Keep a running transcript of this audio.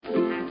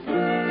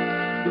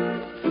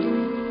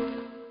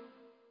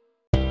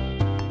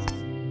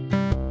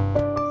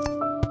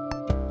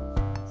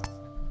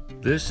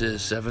This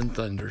is Seven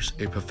Thunders,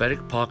 a prophetic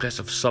podcast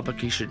of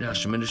Supplication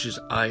National Ministries.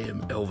 I am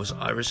Elvis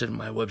Iverson.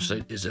 My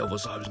website is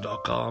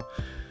elvisiverson.com.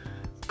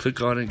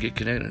 Click on it, get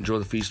connected, and enjoy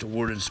the feast of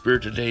Word and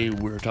Spirit. Today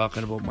we're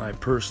talking about my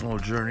personal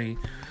journey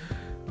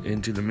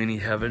into the many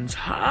heavens.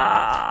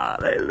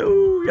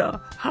 Hallelujah!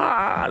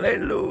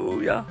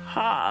 Hallelujah!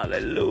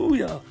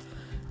 Hallelujah!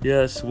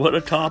 Yes, what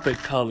a topic,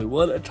 Holly.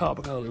 What a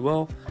topic, Holly.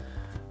 Well,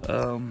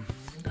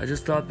 I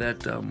just thought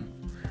that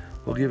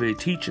we'll give a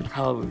teaching.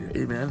 Hallelujah.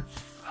 Amen.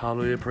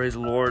 Hallelujah. Praise the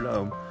Lord.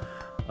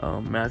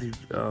 Matthew,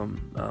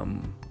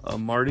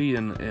 Marty,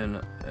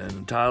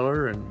 and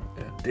Tyler, and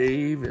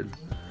Dave, and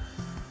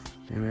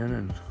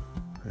amen,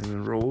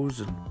 and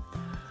Rose,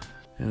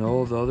 and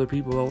all the other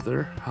people out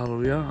there.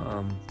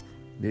 Hallelujah.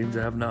 Names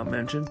I have not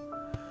mentioned.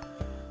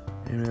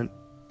 Amen.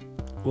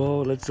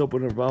 Well, let's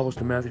open our Bibles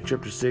to Matthew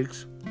chapter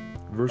 6,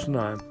 verse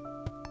 9.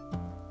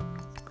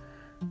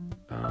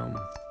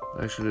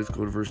 Actually, let's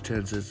go to verse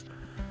 10. It says,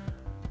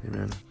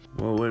 amen.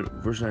 Well,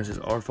 verse 9 says,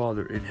 Our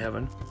Father in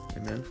heaven.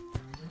 Amen.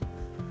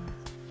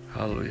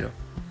 Hallelujah.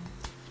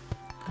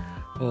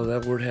 Well,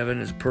 that word heaven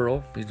is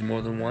plural. Means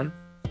more than one.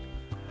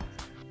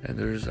 And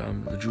there's,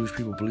 the Jewish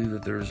people believe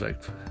that there's like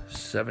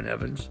 7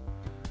 heavens.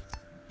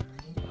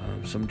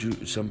 Some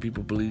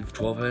people believe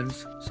 12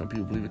 heavens. Some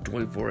people believe in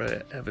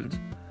 24 heavens.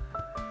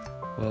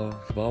 Well,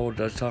 the Bible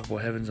does talk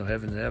about heavens and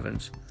heavens and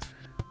heavens.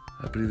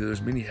 I believe that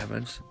there's many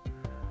heavens.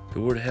 The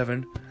word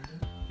heaven,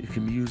 it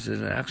can be used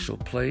in an actual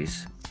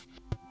place,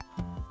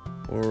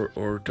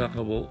 or talk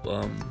about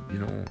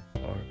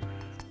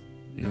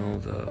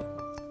the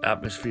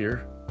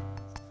atmosphere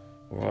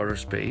or outer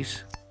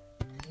space.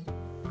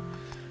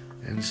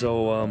 And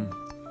so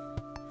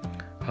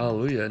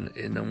hallelujah.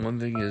 And the one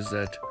thing is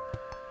that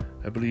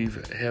I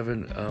believe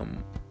heaven,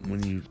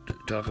 when you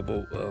talk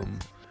about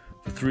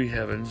the 3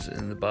 heavens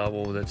in the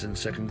Bible, that's in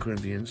 2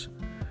 Corinthians,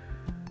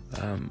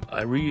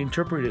 I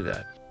reinterpreted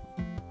that.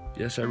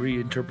 Yes, I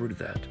reinterpreted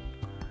that.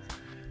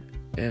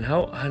 And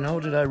how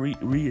did I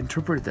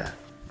reinterpret that?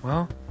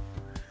 Well,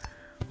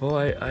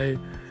 I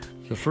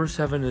the first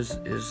heaven is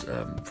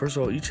first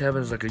of all, each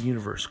heaven is like a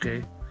universe,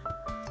 okay?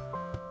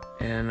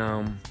 And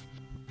I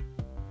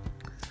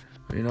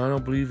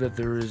don't believe that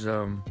there is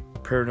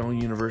parallel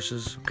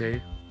universes,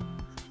 okay?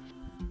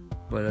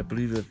 But I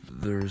believe that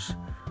there's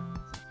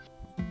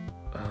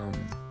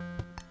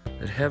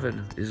that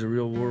heaven is a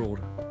real world.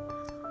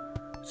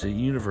 It's a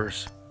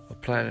universe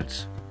of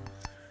planets.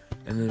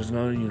 And there's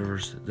another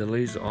universe that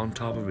lays on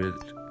top of it,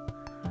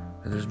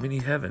 and there's many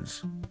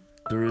heavens.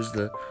 There is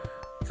the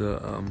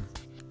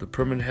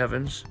permanent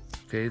heavens,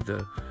 okay,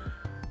 the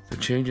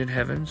changing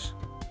heavens,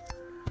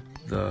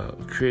 the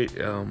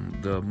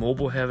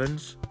mobile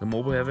heavens,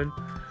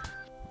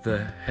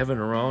 the heaven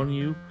around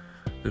you,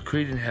 the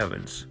creating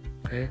heavens,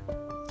 okay.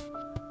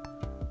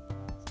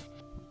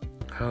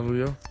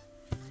 Hallelujah.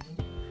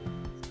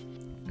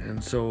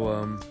 And so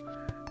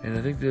and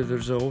I think that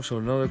there's also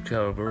another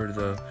category,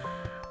 the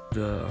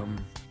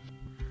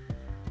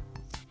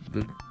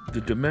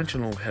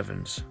dimensional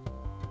heavens.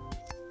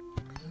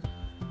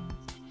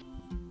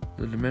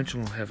 The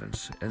dimensional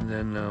heavens. And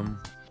then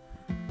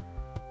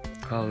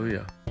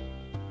hallelujah.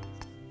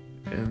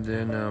 And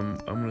then I'm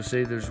going to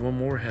say there's one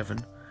more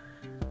heaven.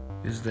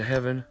 Is the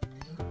heaven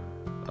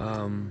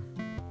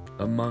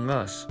among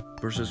us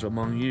versus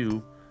among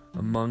you,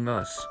 among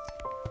us.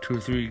 2 or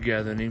 3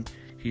 gather name,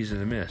 he's in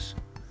the midst.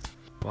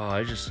 Wow,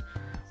 I just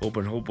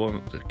opened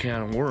a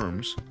can of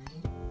worms.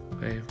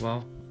 Okay,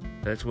 well,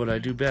 that's what I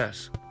do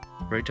best.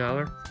 Right,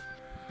 Tyler?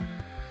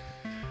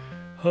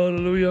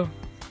 Hallelujah.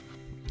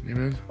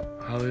 Amen.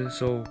 Hallelujah.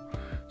 So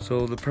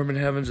the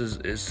permanent heavens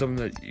is something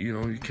that,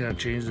 you can't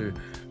change. The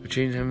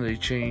change heaven, they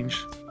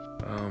change.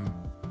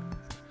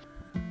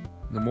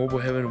 The mobile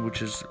heaven,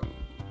 which is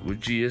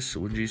with Jesus,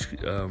 when Jesus,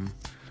 in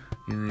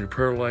your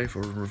prayer life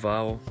or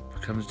revival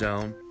comes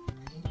down.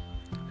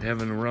 The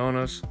heaven around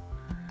us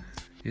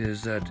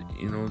is that,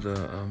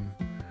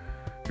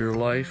 your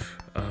life,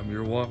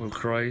 your walk with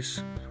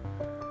Christ,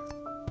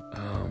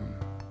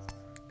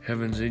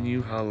 heaven's in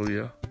you,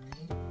 hallelujah,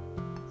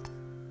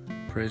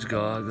 praise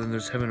God. Then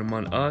there's heaven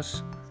among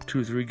us,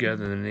 2 or 3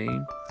 gather in the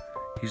name,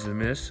 he's in the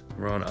midst,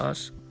 around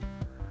us.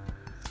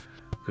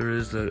 There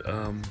is the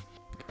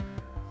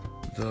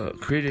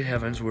created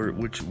heavens,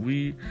 which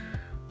we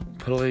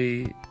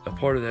play a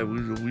part of that.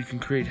 We can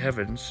create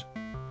heavens.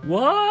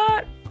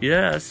 What?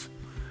 Yes.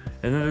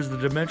 And then there's the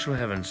dimensional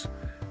heavens,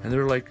 and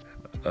they're like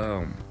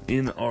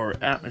in our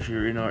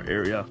atmosphere, in our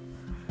area,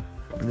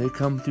 and they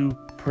come through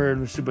prayer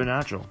and the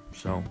supernatural.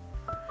 So,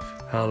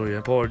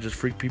 hallelujah. Paul just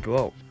freak people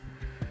out,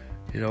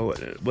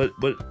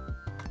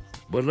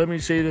 But let me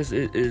say this: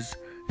 is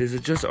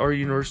it just our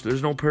universe?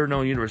 There's no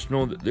parallel universe.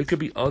 No, there could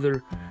be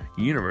other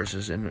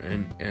universes, and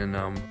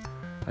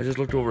I just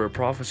looked over a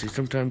prophecy.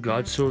 Sometimes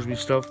God shows me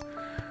stuff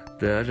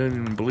that I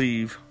didn't even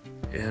believe,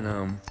 and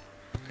I'm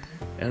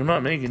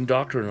not making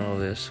doctrine out of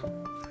this.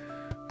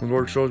 The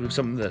Lord shows me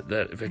something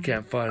that if I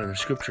can't find in the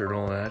scripture and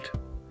all that,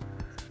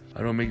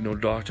 I don't make no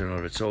doctrine out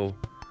of it. So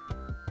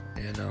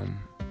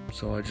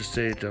I just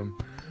say it,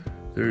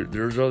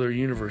 There's other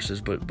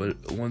universes, but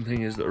one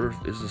thing is the earth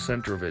is the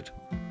center of it.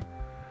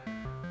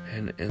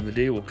 And the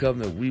day will come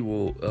that we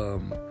will,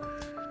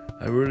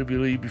 I really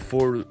believe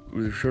before the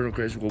return of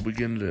Christ, we'll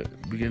begin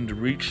to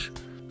reach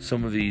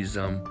some of these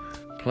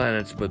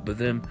planets, but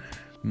then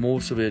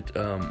most of it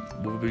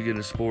will begin to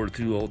explore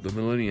throughout the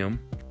millennium.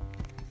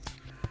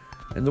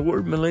 And the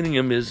word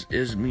millennium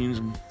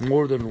means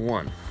more than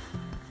one.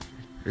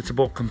 It's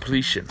about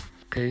completion.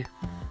 Okay,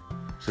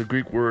 it's a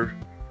Greek word,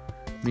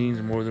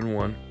 means more than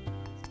one.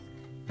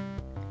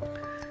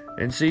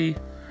 And see,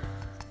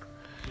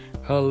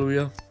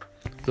 hallelujah,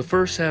 the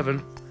first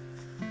heaven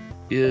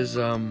is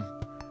the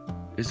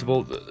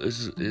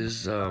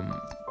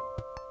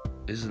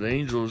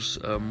angels,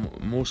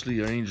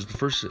 mostly angels. The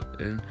first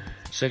and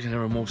second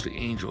heaven are mostly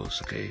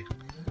angels. Okay,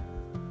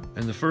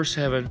 and the first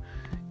heaven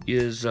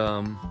is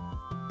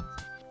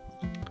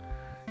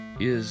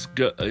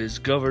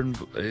governed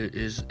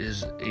is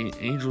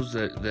angels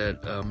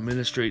that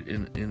ministrate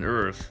in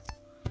earth.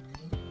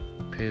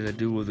 Okay, that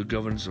do with the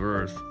governance of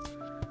earth.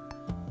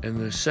 And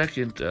the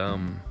second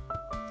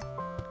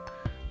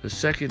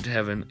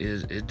heaven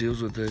it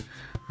deals with the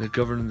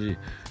governing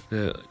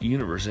the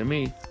universe.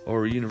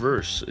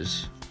 Universe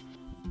is.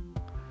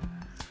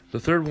 The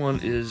third one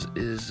is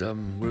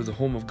where the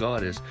home of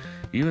God is.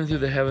 Even though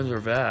the heavens are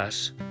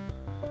vast,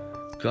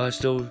 God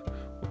still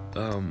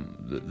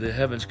the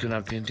heavens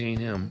cannot contain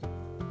Him.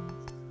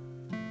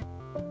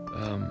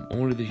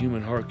 Only the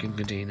human heart can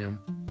contain Him,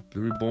 the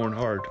reborn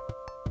heart.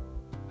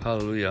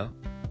 Hallelujah.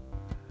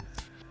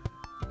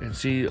 And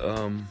see,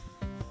 in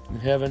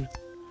heaven,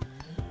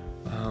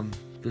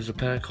 there's a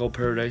planet called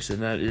Paradise,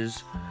 and that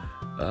is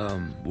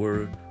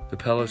where the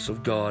palace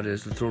of God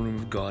is, the throne room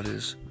of God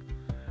is.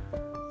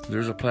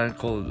 There's a planet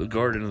called the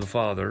Garden of the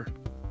Father.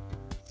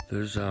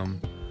 There's so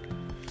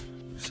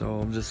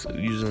I'm just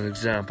using an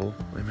example.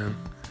 Amen.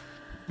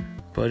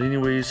 But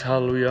anyways,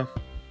 hallelujah.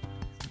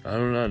 I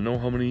do not know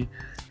how many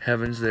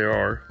heavens there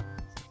are.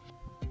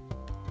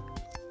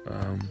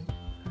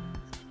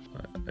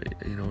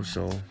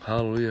 So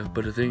hallelujah.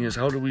 But the thing is,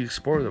 how do we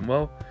explore them?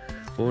 Well,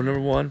 number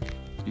one,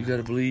 you got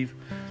to believe.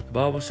 The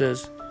Bible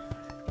says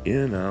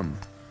in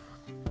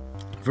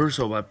verse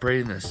 12, by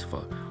praying this,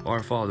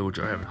 our Father which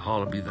art in heaven,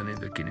 hallowed be thy name,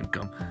 thy kingdom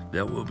come,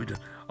 thy will be done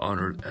on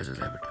earth as in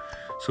heaven.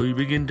 So you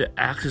begin to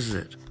access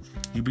it.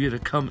 You begin to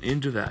come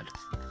into that.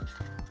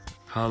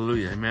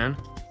 Hallelujah, amen.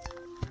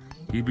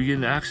 You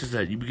begin to access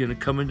that. You begin to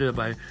come into it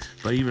by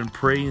even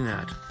praying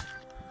that.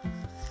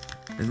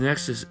 And the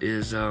next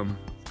is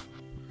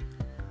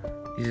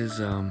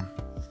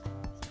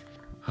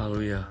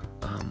hallelujah,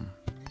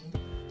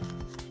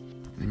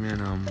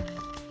 amen.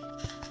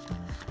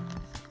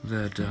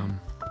 That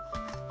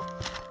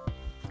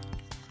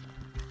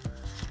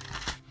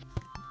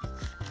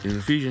in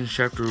Ephesians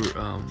chapter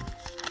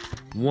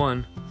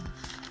 1,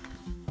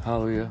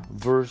 hallelujah,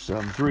 verse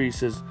 3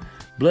 says,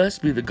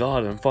 "Blessed be the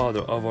God and Father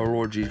of our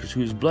Lord Jesus,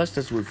 who has blessed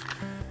us with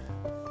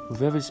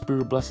every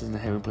spirit of blessings in the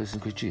heavenly places in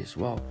Christ Jesus."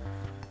 Well,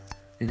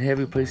 in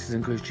heavenly places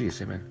in Christ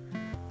Jesus, amen.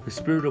 The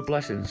spirit of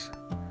blessings.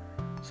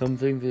 Some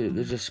think that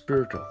they're just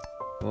spiritual.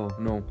 Well,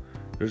 no.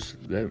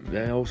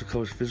 That also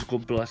covers physical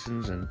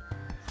blessings and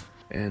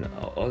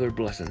other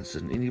blessings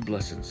and any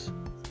blessings.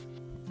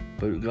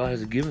 But God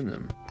has given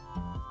them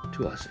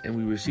to us, and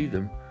we receive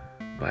them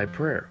by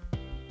prayer.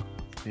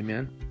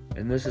 Amen.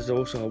 And this is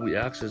also how we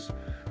access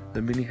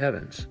the many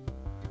heavens.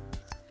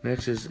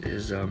 Next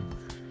is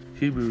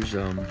Hebrews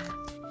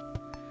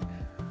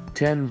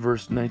 10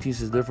 verse 19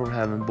 says, Therefore,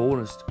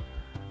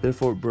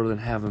 brethren,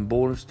 having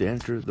boldness to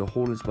enter the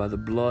holiness by the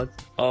blood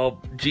of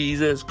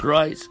Jesus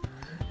Christ.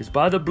 It's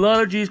by the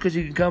blood of Jesus because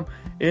you can come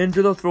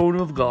into the throne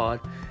of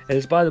God. And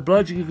it's by the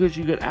blood of Jesus because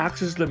you can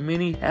access the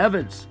many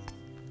heavens.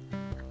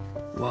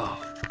 Wow.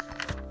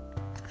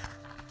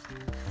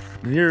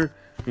 And here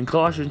in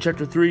Colossians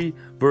chapter 3,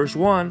 verse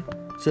 1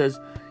 says,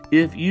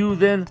 "If you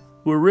then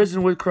were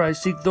risen with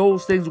Christ, seek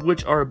those things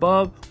which are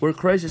above, where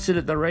Christ is seated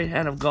at the right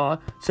hand of God.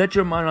 Set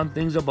your mind on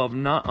things above,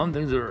 not on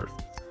things of earth.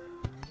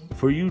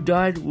 For you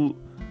died,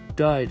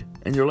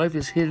 and your life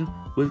is hidden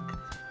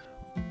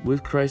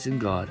with Christ in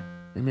God."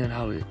 Amen.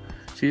 Hallelujah.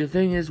 See, the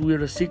thing is, we are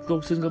to seek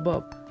those things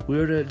above. We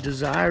are to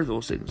desire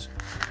those things.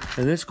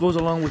 And this goes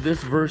along with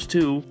this verse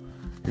too.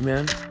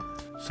 Amen.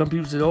 Some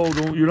people say, "Oh,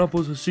 no, you're not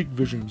supposed to seek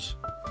visions.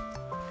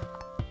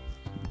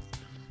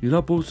 You're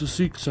not supposed to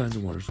seek signs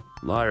and wonders."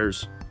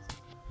 Liars.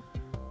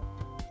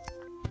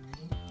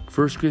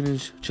 1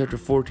 Corinthians chapter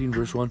 14,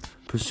 verse 1.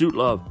 "Pursue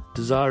love,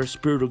 desire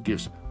spiritual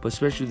gifts, but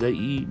especially that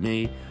ye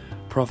may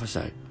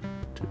prophesy."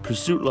 To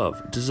pursue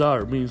love,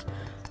 desire means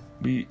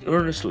be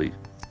earnestly,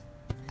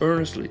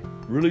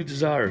 really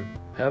desire,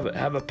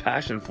 have a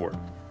passion for it.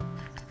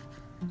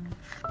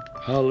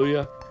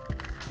 Hallelujah,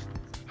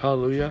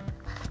 hallelujah.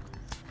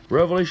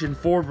 Revelation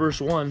 4, verse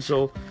 1.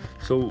 So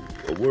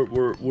we're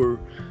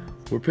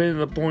pinning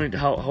the point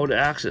how to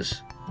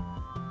access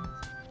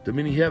the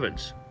many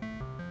heavens.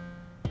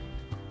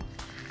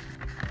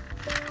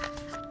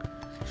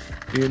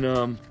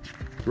 In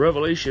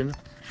Revelation,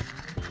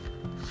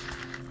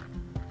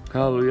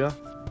 hallelujah,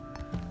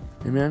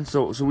 Amen.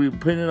 So we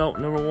printed out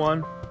number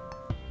 1,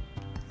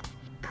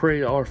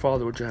 pray our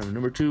Father which art in heaven.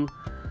 Number 2,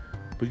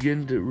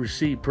 begin to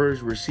receive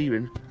prayers, receive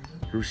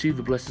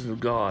the blessings of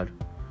God.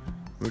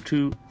 Number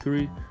 2,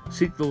 3,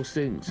 seek those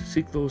things.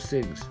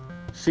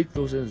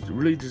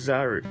 Really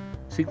desire it.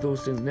 Seek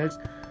those things. Next,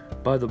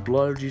 by the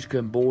blood of Jesus,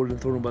 come bold and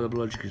thrown by the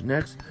blood of Jesus.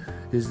 Next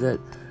is that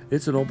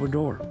it's an open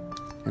door.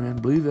 And I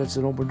believe that's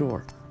an open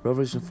door.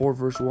 Revelation 4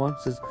 verse 1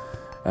 says,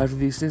 after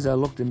these things I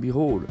looked, and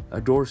behold, a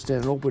door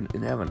standing open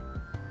in heaven.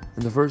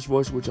 And the first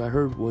voice which I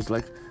heard was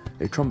like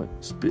a trumpet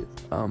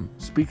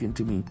speaking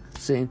to me,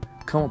 saying,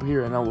 come up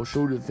here, and I will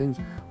show you the things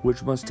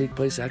which must take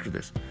place after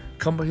this.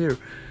 Come up here.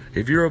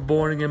 If you're a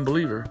born-again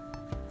believer,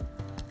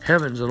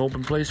 heaven's an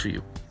open place for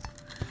you.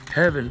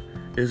 Heaven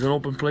is an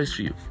open place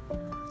for you.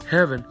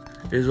 Heaven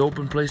is an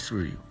open place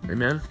for you.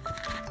 Amen?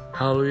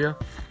 Hallelujah.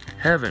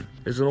 Heaven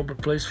is an open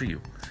place for you.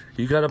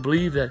 You got to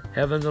believe that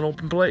heaven's an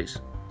open place.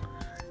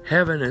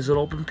 Heaven is an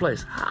open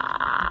place.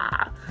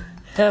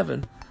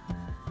 Heaven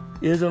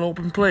is an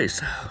open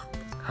place.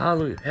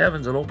 Hallelujah.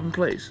 Heaven's an open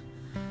place.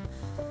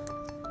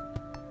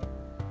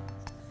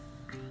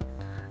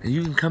 And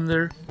you can come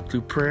there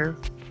through prayer,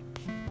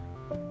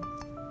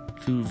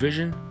 through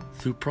vision,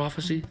 through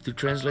prophecy, through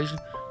translation,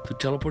 through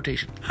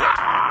teleportation.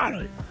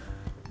 Hallelujah.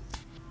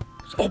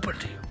 It's open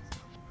to you.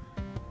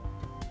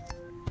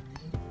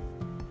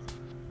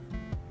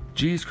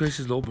 Jesus Christ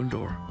is the open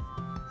door.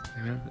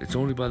 Amen. It's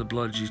only by the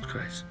blood of Jesus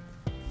Christ.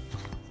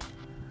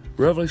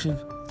 Revelation.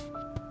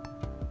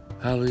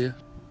 Hallelujah.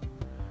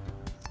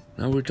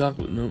 Now we're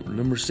talking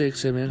number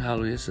 6. Amen.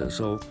 Hallelujah.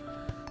 So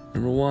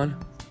number 1,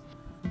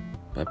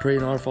 by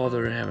praying our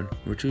Father in heaven.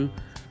 Number 2,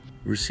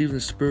 receiving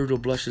the spiritual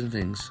blessing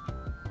things.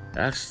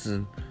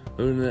 Accessing,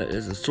 learning that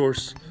as a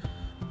source.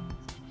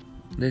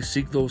 Next,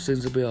 seek those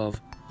things above.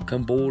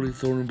 Come boldly,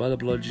 thrown by the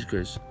blood of Jesus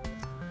Christ.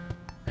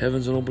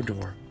 Heaven's an open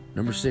door.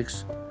 Number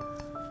 6,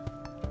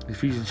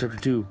 Ephesians chapter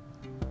 2.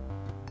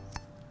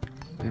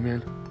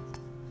 Amen.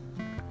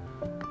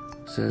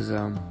 Says,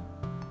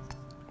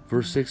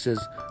 verse 6 says,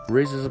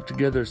 raise us up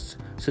together,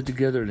 set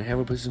together in the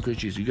heavenly places in Christ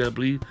Jesus. You got to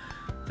believe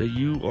that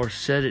you are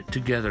set it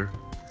together.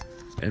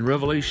 And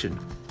Revelation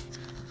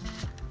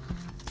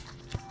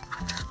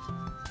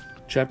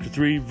chapter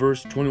 3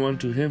 verse 21,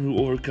 to him who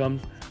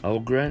overcomes I will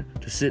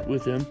grant to sit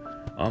with him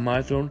on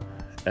my throne,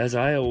 as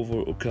I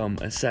overcome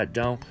and sat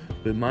down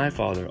with my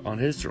Father on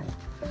his throne.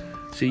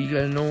 See, you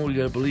got to know, you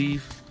got to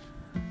believe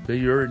that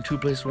you're in 2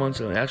 places once.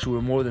 And actually,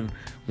 we're more than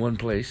one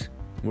place.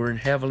 We're in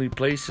heavenly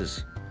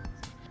places.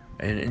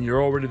 And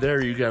you're already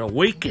there. You got to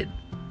awaken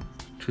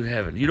to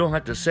heaven. You don't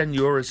have to ascend,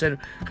 you already ascended.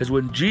 Because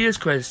when Jesus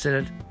Christ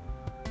ascended,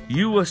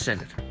 you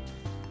ascended.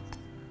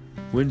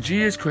 When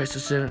Jesus Christ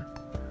ascended,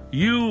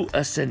 you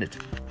ascended.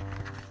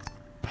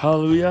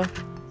 Hallelujah.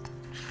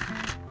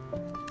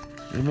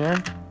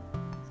 Amen.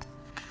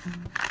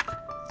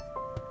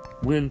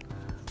 When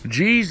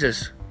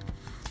Jesus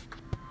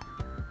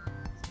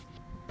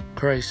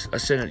Christ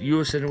ascended, you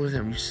ascended with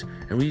him.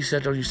 And when you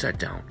sat down, you sat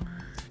down.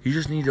 You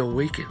just need to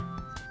awaken.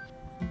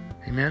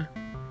 Amen.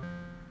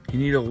 You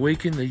need to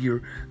awaken that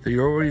you're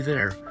already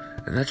there.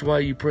 And that's why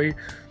you pray,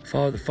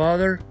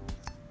 Father,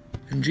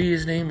 in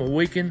Jesus' name,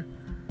 awaken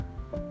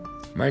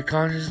my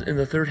conscience in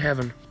the third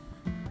heaven.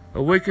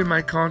 Awaken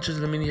my conscience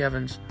in the many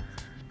heavens.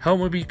 Help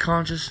me be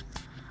conscious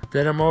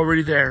that I'm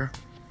already there.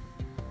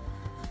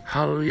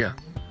 Hallelujah.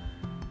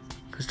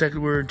 Because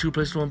technically we're in 2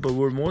 places, but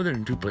we're more than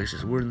in 2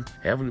 places. We're in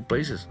heavenly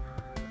places.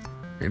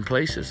 In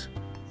places.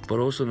 But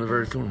also in the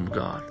very throne of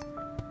God.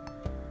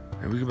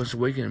 And we must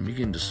awaken and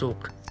begin to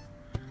soak.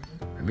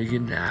 And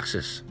begin to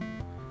access.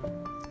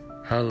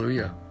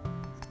 Hallelujah.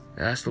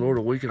 Ask the Lord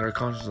to awaken our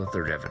conscience in the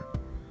third heaven.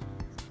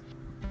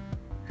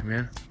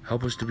 Amen.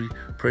 Help us to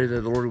pray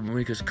that the Lord will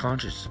make us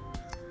conscious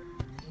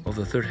of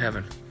the third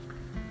heaven.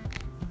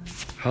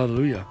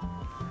 Hallelujah.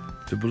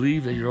 To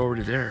believe that you're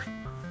already there.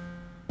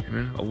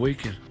 Amen.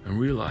 Awaken and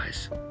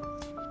realize.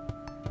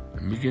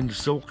 And begin to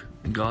soak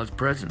in God's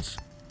presence.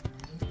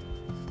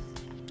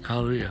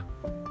 Hallelujah.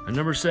 And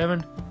number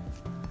 7,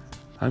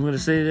 I'm going to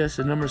say this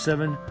in number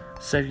 7,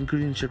 2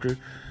 Corinthians chapter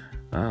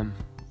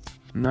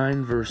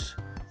 9 verse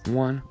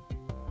 1.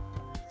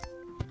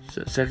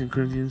 2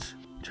 Corinthians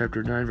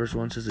chapter 9 verse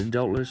 1 says, and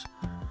doubtless,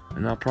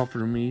 and not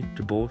profit me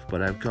to both,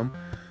 but I have come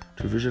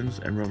to visions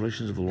and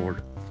revelations of the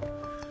Lord.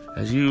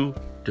 As you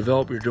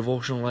develop your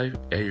devotional life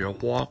and your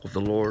walk with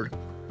the Lord,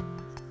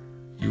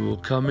 you will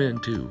come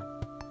into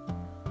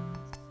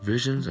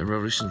visions and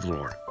revelations of the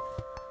Lord.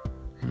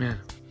 Amen.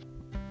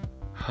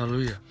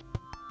 Hallelujah.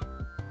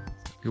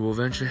 It will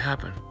eventually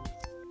happen.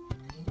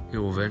 It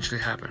will eventually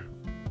happen.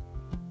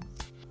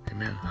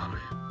 Amen.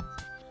 Hallelujah.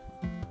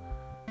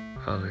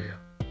 Hallelujah.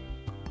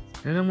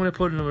 And I'm going to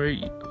put number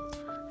 8.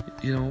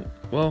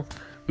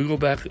 We go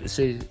back and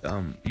say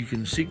you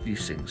can seek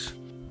these things.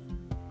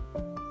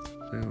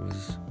 It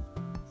was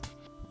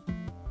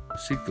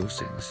seek those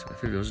things. I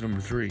think that was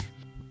number 3.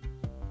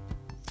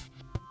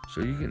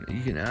 So you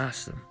can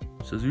ask them.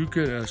 So you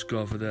can ask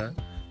God for that.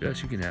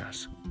 Yes, you can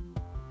ask.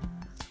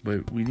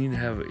 But we need to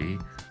have a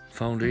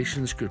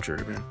foundation in Scripture,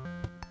 amen.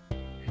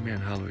 Amen.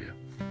 Hallelujah.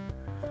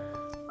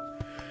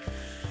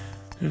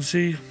 And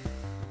see,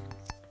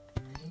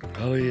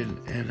 hallelujah,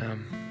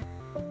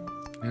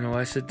 and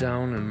I sit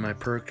down in my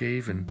prayer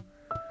cave and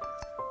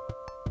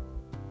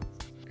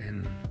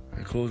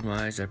I close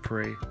my eyes, I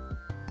pray,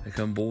 I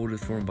come boldly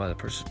before Him by the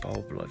precious power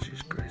of blood of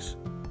Jesus Christ.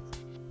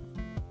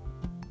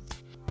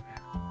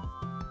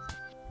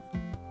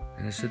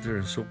 And I sit there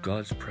and soak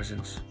God's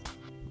presence.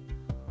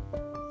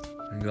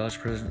 And God's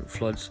presence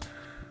floods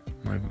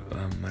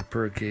my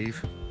prayer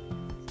cave.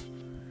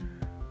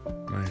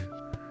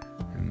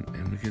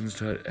 And begins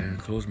to, and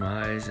close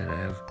my eyes, and I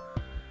have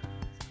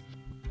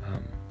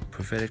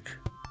prophetic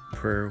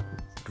prayer,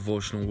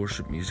 devotional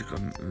worship music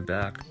on the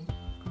back,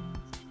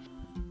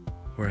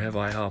 where I have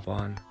IHOP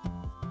on,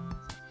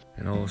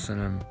 and all of a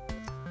sudden I'm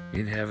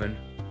in heaven,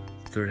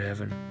 third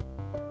heaven.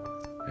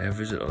 I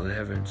visit other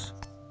heavens.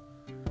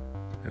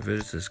 I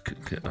visit this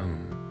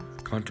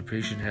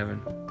contemplation heaven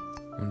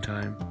one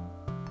time.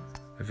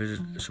 I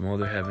visit some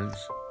other heavens.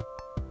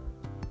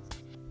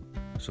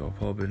 So I've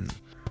probably been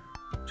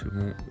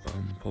to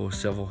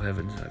several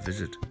heavens I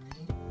visit.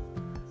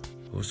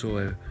 Also,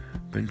 I've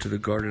been to the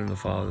Garden of the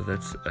Father.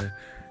 That's a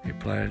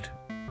planet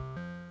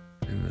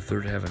in the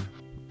third heaven.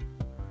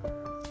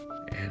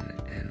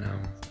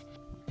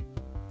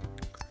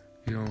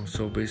 And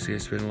so basically I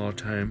spend a lot of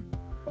time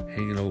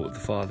hanging out with the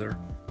Father.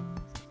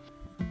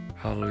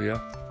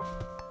 Hallelujah.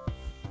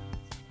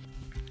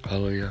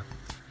 Hallelujah.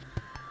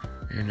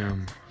 And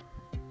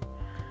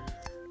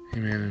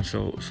amen. And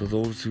so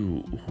those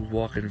who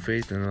walk in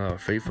faith and are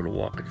faithful to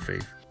walk in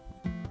faith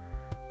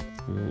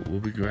will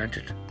be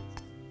granted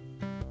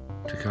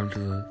to come to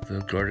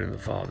the Garden of the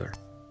Father.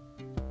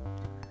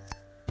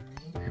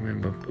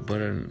 Amen.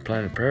 But in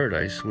Planet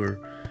Paradise, where,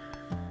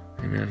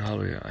 amen,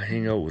 hallelujah, I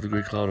hang out with a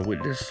great cloud of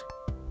witness.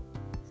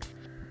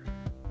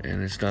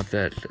 And it's not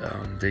that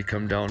they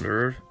come down to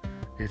earth.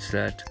 It's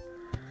that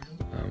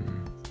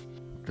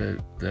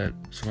that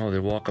somehow they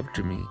walk up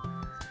to me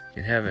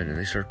in heaven and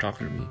they start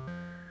talking to me.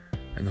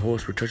 And the Holy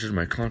Spirit touches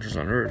my conscience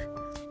on earth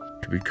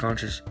to be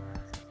conscious,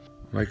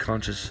 my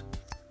conscience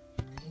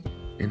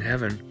in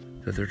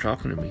heaven, that they're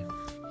talking to me.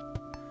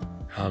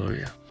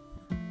 Hallelujah.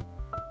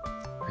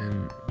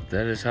 And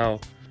that is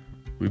how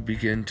we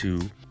begin to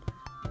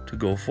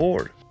go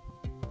forward.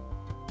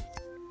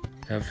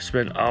 I've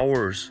spent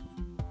hours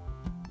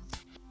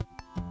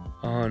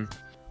on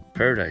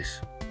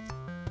paradise.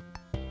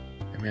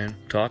 Amen.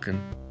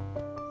 Talking.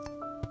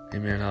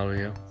 Amen.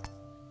 Hallelujah.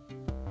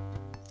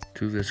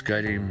 To this guy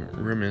named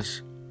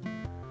Remus.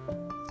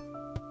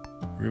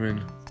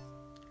 Rimmon,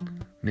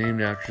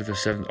 named after the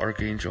seventh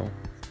archangel.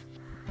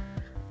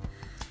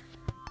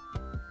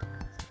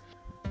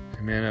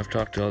 Amen. I've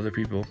talked to other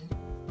people.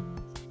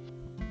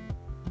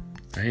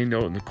 I hanged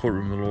out in the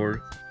courtroom of the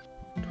Lord.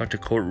 Talked to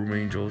courtroom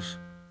angels.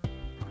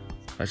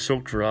 I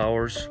soaked for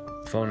hours.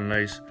 Found a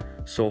nice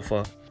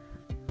sofa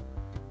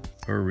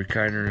or a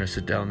recliner, and I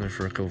sit down there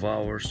for a couple of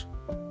hours.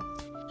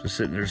 Just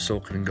sitting there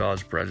soaking in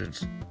God's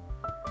presence.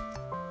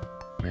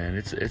 Man,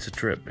 it's a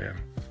trip,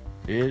 man.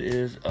 It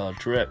is a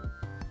trip.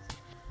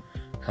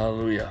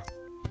 Hallelujah.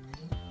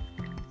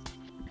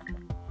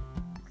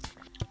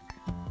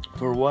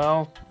 For a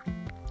while,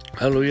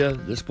 hallelujah,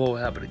 this will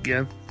happen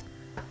again.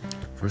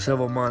 For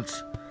several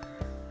months,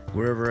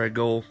 wherever I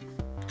go,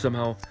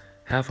 somehow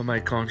half of my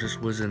conscience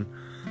was in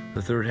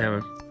the third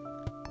heaven,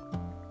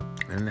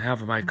 and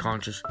half of my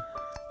conscience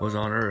was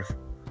on earth.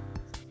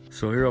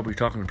 So here I'll be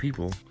talking to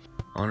people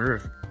on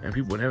earth, and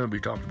people in heaven will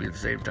be talking to me at the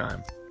same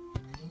time.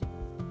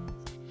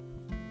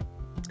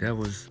 That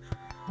was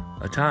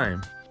a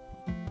time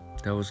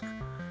that was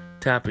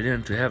tapping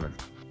into heaven.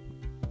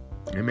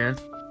 Amen.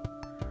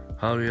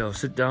 Hallelujah. I'll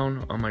sit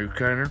down on my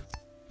recliner,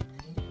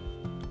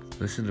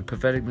 listen to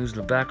prophetic music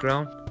in the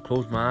background,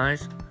 close my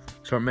eyes,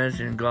 start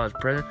meditating in God's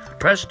presence.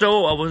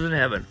 Presto, I was in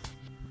heaven.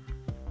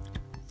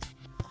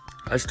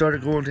 I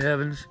started going to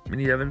heavens,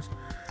 many heavens,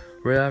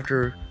 right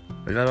after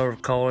I got out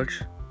of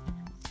college.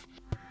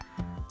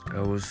 I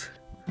was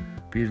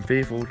being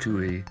faithful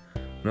to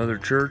another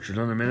church,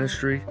 another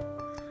ministry,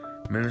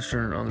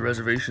 ministering on the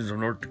reservations of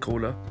North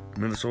Dakota,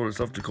 Minnesota,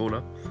 South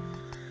Dakota.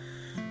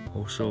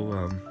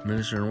 Also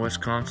ministering in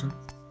Wisconsin.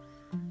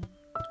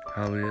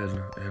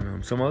 Hallelujah.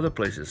 And some other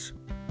places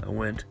I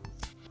went.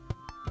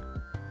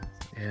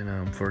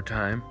 And for a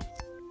time.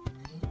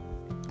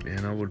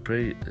 And I would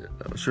pray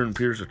certain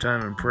periods of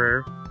time in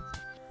prayer.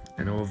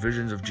 And I have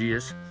visions of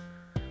Jesus.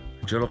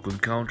 Angelical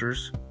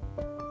encounters.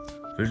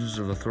 Visions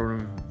of the throne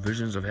room.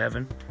 Visions of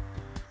heaven.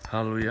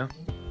 Hallelujah.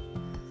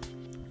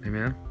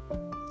 Amen.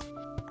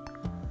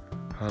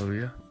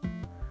 Hallelujah.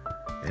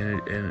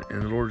 And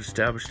the Lord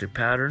established a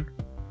pattern,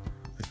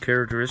 a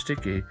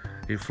characteristic,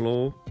 a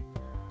flow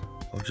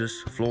of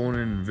just flowing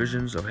in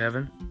visions of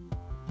heaven,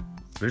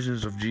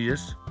 visions of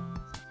Jesus.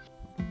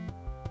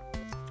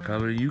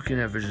 Hallelujah. You can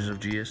have visions of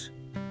Jesus.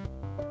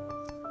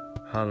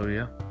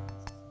 Hallelujah.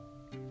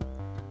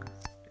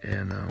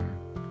 And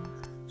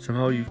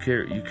somehow you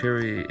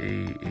carry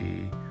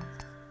an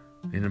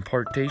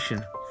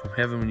impartation from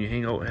heaven when you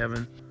hang out in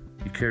heaven.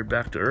 You carry it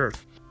back to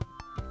earth.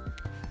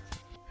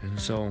 And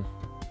so,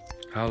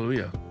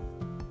 hallelujah.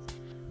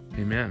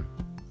 Amen.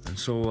 And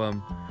so,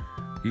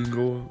 you can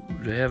go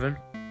to heaven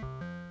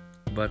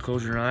by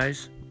closing your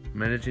eyes,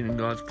 meditating in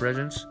God's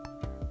presence,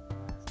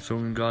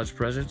 soaking in God's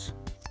presence,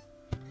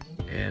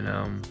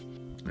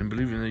 and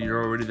believing that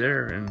you're already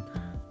there, and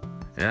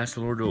ask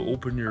the Lord to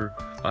open your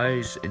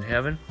eyes in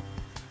heaven,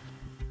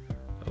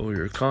 or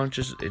your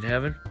conscious in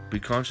heaven. Be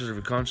conscious of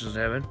your conscience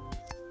in heaven,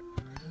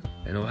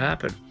 and it'll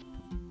happen.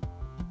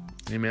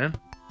 Amen.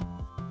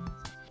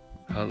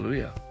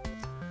 Hallelujah.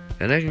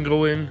 And I can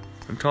go in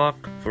and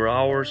talk for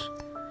hours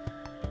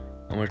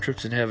on my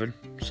trips in heaven.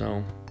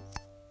 So,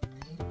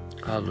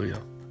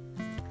 hallelujah.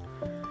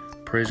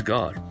 Praise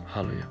God.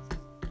 Hallelujah.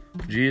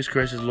 Jesus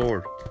Christ is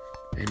Lord.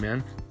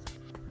 Amen.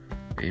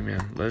 Amen.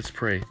 Let's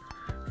pray.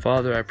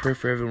 Father, I pray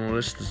for everyone who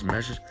listens to this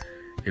message.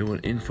 It will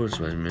influence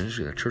my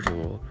ministry in the church of the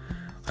world.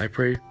 I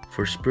pray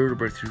for spiritual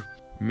breakthrough,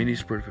 mini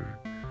spiritual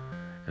breakthrough.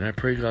 And I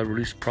pray God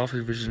release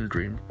prophecy, vision, and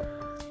dream.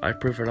 I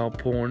pray for an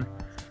outpouring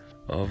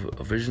of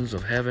visions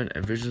of heaven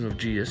and visions of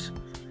Jesus.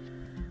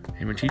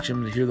 Amen. Teach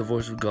them to hear the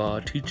voice of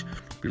God.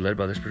 Be led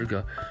by the Spirit of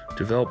God.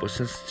 Develop a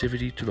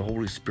sensitivity to the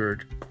Holy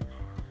Spirit.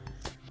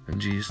 In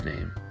Jesus'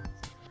 name.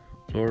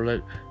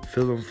 Lord,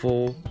 fill them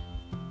full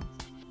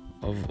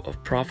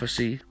of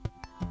prophecy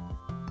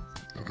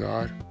of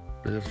God.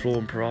 Let them flow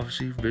in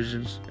prophecy,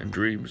 visions, and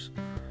dreams.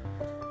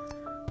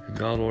 And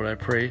God, Lord, I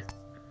pray,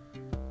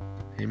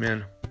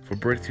 amen, for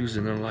breakthroughs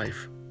in their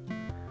life.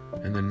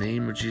 In the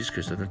name of Jesus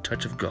Christ, and the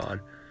touch of God.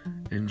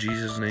 In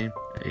Jesus' name,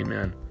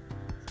 amen.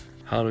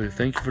 Hallelujah.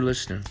 Thank you for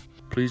listening.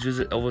 Please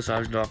visit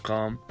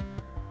ElvisIverson.com,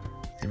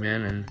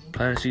 amen, and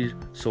plant a seed,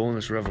 sow in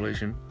this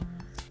revelation,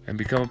 and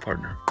become a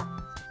partner.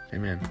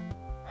 Amen.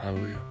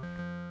 Hallelujah.